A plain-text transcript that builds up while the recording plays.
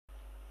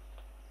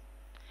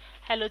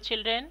Hello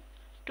children,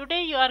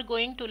 today you are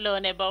going to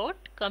learn about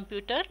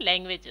computer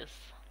languages.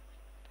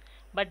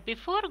 But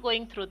before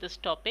going through this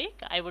topic,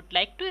 I would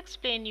like to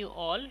explain you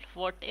all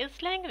what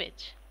is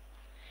language.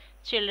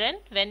 Children,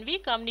 when we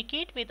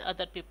communicate with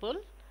other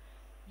people,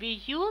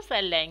 we use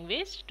a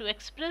language to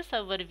express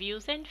our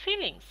views and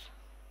feelings.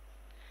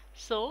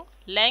 So,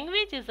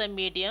 language is a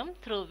medium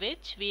through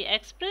which we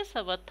express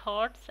our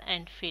thoughts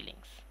and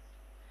feelings.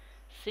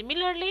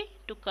 Similarly,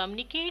 to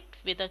communicate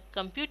with a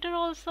computer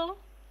also,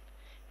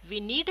 we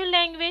need a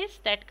language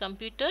that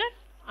computer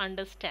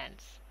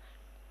understands.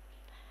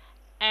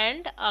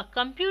 And a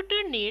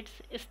computer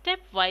needs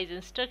stepwise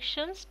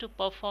instructions to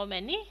perform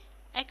any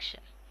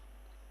action.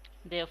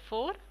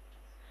 Therefore,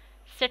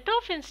 set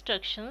of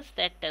instructions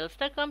that tells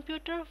the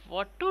computer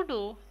what to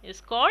do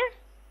is called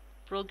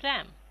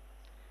program.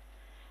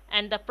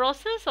 And the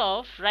process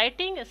of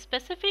writing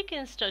specific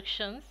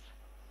instructions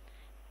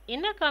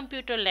in a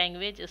computer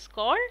language is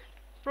called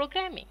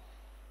programming.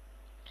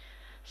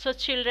 So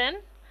children,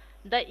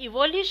 the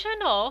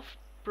evolution of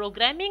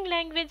programming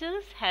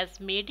languages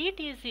has made it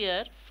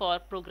easier for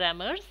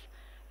programmers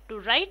to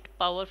write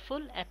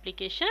powerful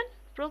application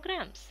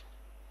programs.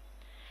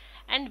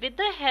 And with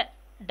the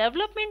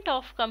development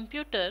of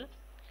computer,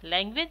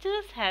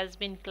 languages has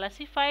been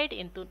classified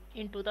into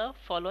the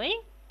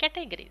following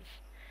categories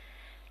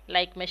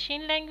like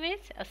machine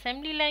language,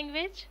 assembly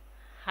language,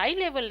 high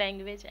level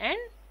language and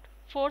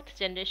fourth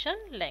generation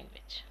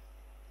language.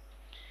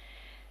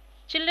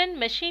 Children,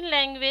 machine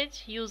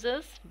language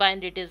uses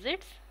binary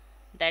digits,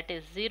 that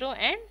is 0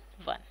 and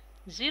 1.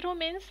 0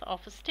 means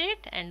off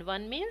state and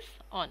 1 means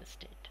on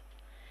state.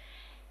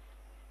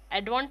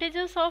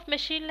 Advantages of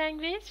machine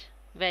language: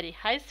 very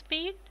high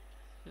speed,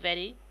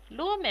 very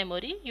low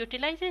memory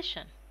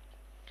utilization.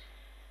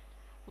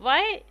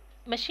 Why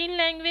machine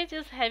language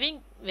is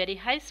having very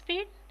high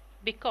speed?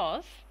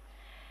 Because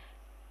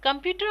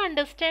computer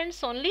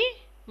understands only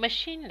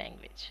machine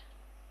language.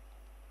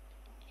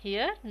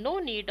 Here no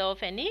need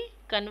of any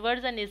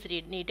conversion is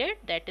needed,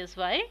 that is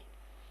why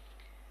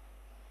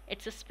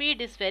its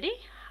speed is very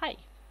high.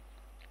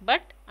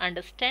 But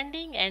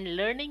understanding and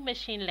learning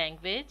machine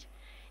language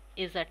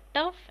is a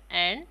tough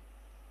and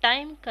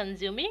time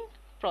consuming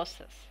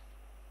process.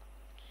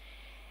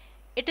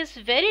 It is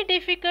very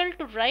difficult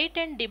to write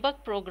and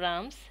debug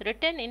programs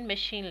written in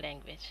machine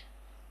language.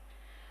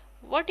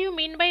 What do you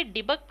mean by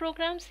debug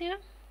programs here?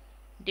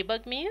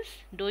 Debug means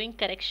doing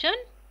correction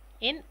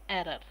in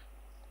error.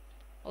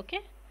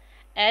 Okay,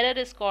 error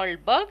is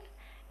called bug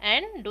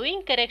and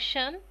doing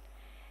correction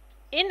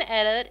in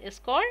error is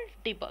called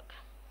debug.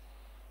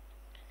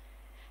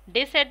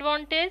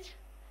 Disadvantage: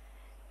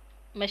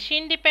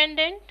 machine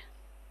dependent.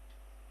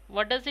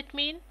 What does it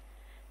mean?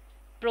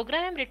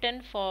 Program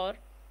written for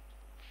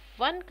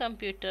one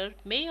computer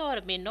may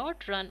or may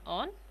not run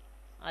on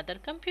other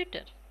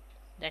computer.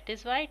 That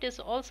is why it is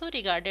also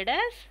regarded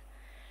as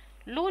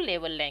low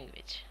level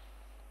language.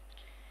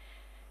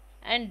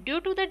 And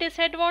due to the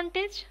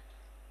disadvantage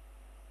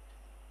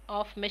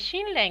of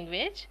machine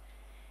language,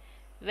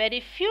 very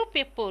few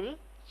people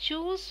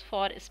choose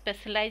for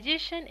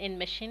specialization in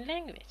machine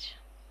language.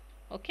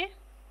 Okay,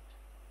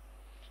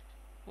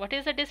 what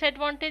is the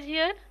disadvantage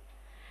here?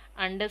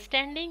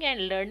 Understanding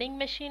and learning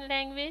machine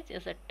language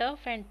is a tough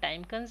and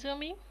time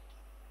consuming.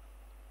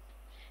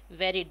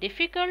 Very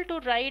difficult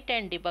to write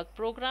and debug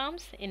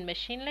programs in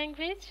machine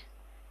language,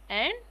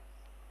 and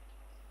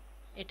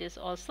it is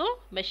also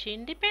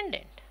machine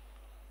dependent.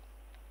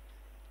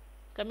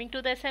 Coming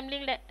to the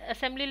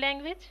assembly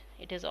language,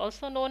 it is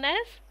also known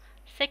as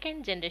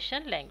second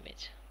generation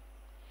language.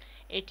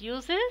 It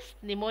uses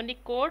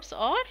mnemonic codes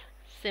or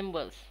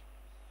symbols.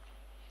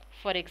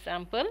 For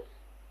example,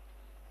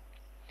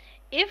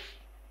 if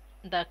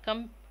the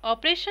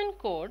operation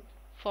code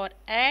for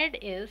add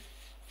is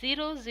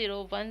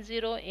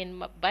 0010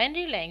 in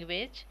binary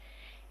language,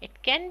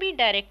 it can be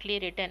directly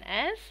written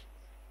as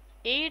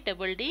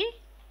ADD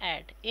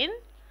add in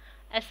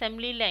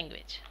assembly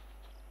language.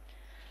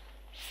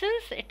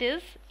 Since it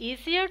is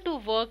easier to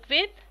work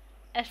with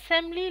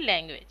assembly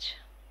language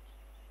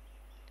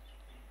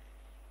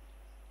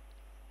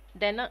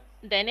than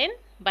in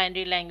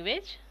binary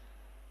language,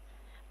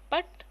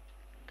 but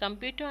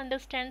computer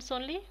understands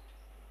only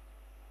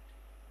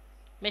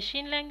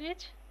machine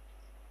language.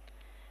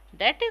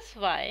 That is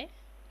why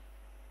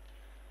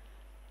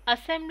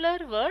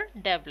assembler were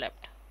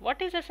developed.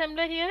 What is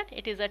assembler here?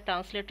 It is a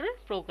translator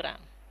program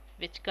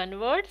which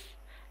converts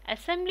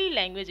assembly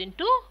language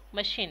into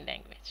machine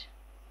language.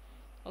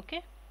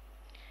 Okay.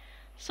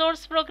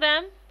 Source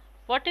program.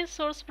 What is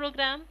source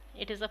program?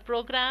 It is a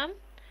program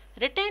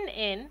written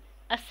in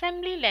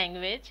assembly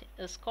language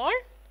is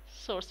called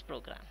source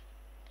program,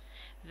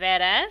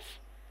 whereas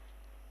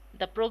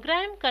the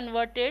program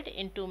converted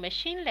into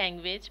machine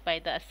language by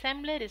the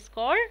assembler is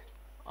called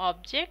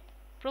object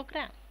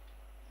program.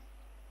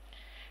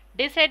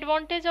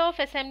 Disadvantage of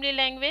assembly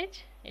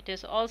language: it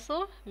is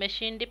also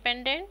machine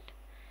dependent,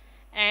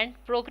 and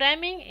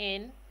programming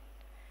in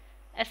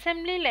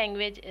assembly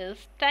language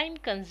is time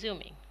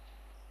consuming.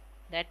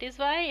 That is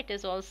why it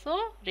is also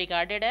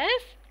regarded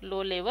as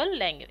low level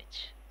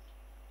language.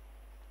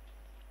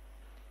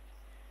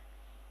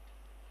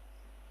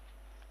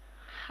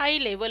 High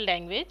level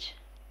language,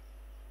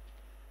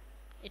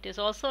 it is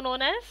also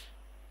known as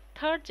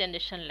third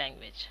generation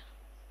language.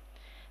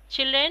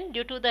 Children,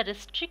 due to the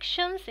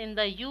restrictions in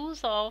the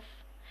use of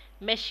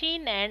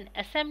machine and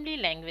assembly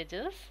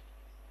languages,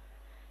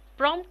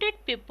 prompted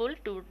people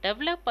to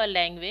develop a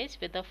language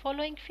with the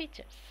following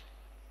features: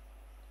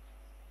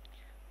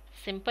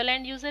 simple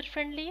and user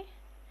friendly,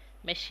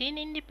 machine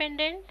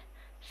independent,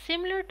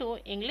 similar to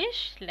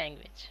English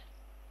language.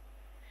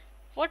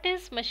 What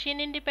is machine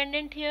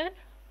independent here?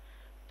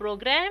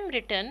 Program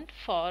written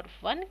for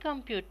one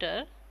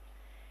computer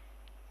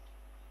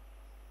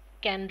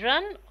can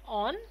run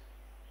on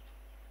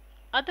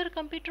other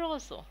computer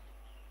also.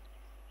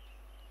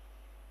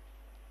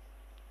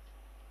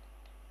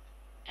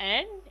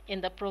 And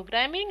in the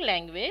programming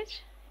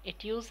language,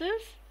 it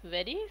uses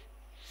very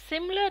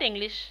similar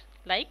English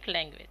like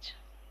language.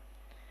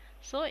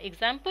 So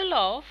example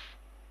of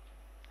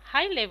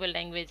high level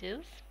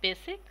languages: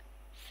 basic,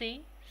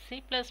 C,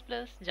 C++,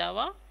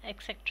 Java,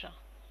 etc.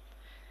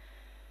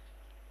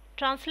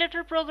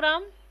 Translator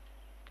program.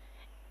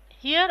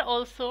 Here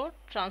also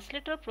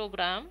translator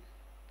program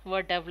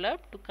were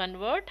developed to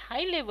convert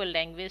high level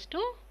language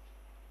to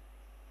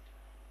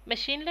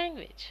machine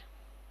language.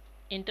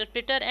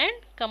 Interpreter and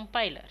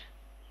compiler.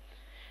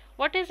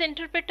 What is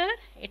interpreter?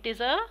 It is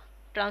a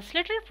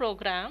translator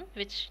program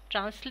which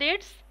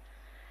translates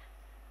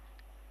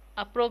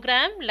a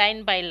program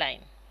line by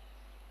line.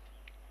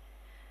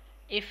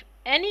 If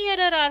any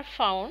error are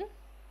found,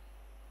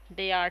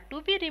 they are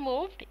to be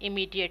removed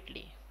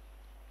immediately.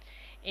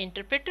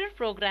 Interpreter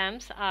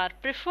programs are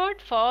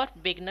preferred for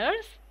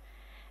beginners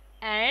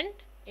and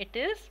it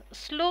is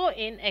slow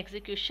in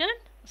execution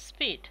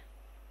speed.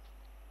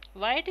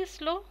 Why it is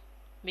slow?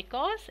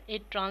 Because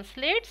it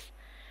translates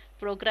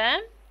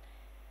program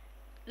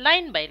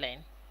line by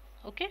line.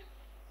 Okay.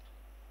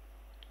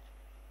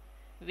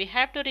 We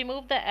have to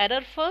remove the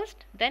error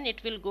first, then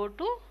it will go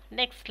to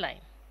next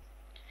line.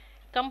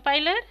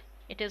 Compiler,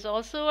 it is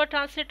also a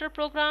translator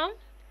program.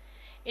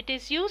 It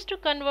is used to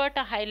convert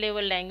a high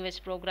level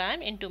language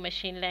program into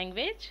machine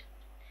language.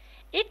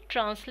 It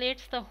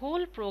translates the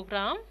whole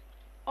program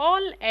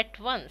all at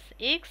once.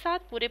 एक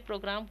साथ पूरे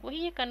programme को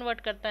ही ये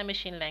convert करता है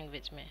machine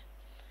language में.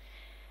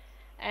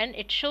 And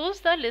it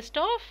shows the list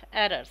of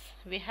errors.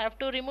 We have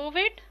to remove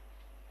it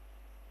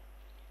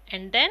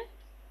and then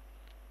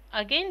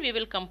again we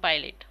will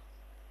compile it.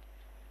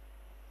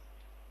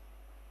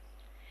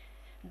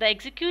 The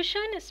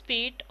execution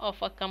speed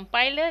of a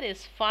compiler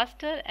is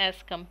faster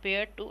as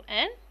compared to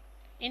an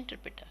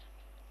interpreter.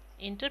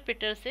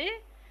 Interpreter से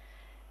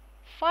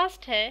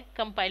fast है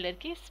compiler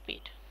की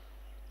speed.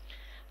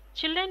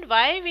 Children,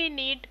 why we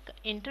need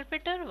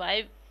interpreter?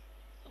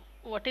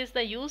 What is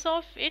the use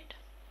of it?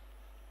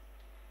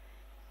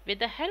 With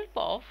the help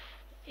of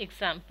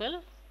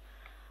example,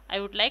 I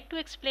would like to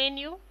explain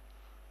you.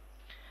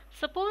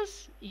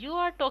 Suppose you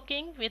are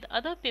talking with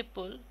other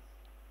people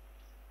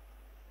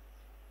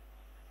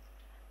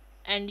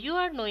and you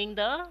are knowing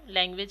the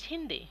language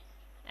Hindi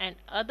and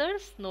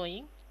others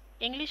knowing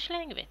English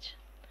language.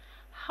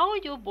 How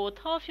you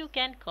both of you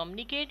can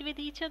communicate with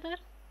each other?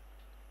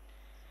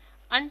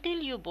 Until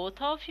you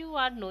both of you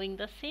are knowing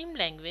the same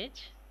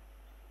language.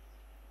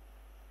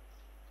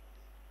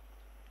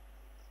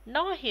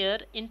 Now here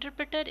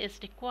interpreter is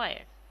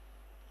required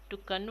to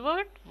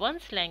convert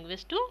one's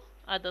language to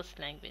other's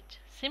language.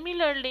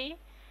 Similarly,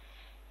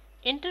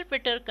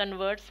 interpreter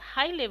converts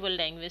high level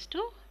language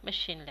to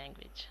machine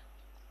language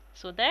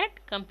so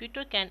that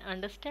computer can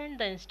understand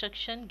the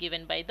instruction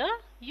given by the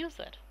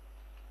user.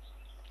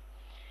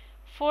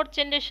 Fourth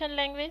generation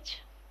language.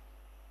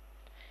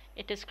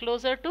 It is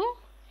closer to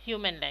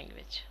human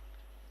language.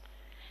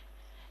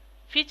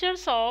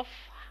 Features of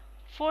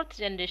fourth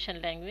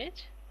generation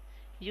language: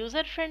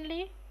 user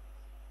friendly,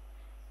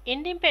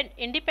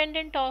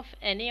 independent of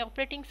any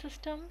operating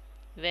system,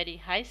 very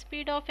high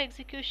speed of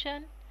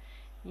execution,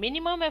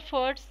 minimum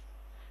efforts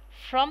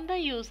from the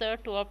user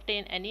to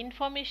obtain any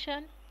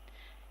information,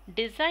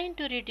 designed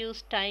to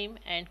reduce time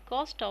and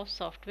cost of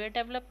software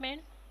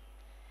development.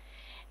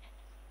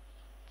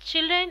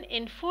 Children,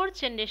 in fourth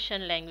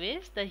generation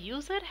language, the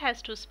user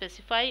has to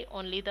specify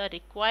only the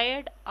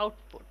required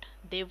output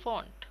they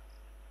want,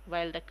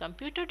 while the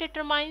computer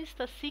determines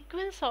the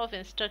sequence of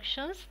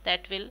instructions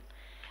that will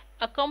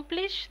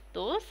accomplish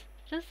those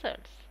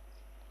results.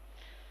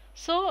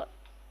 So,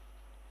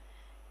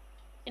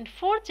 in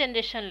fourth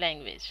generation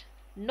language,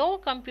 no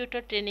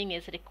computer training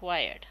is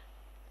required.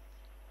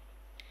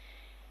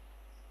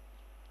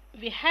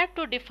 We have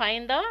to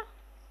define the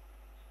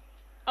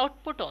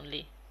output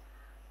only.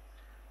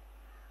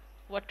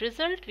 What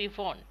result we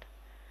want.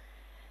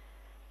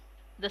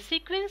 The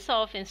sequence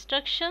of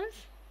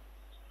instructions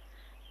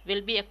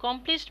will be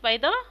accomplished by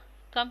the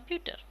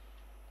computer.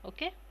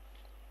 Okay.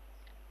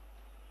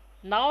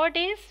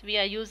 Nowadays we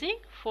are using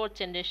fourth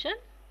generation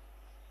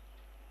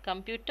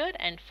computer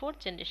and fourth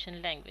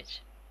generation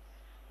language.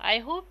 I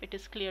hope it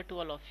is clear to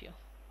all of you.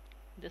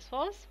 This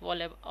was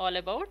all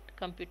about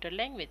computer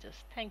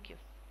languages. Thank you.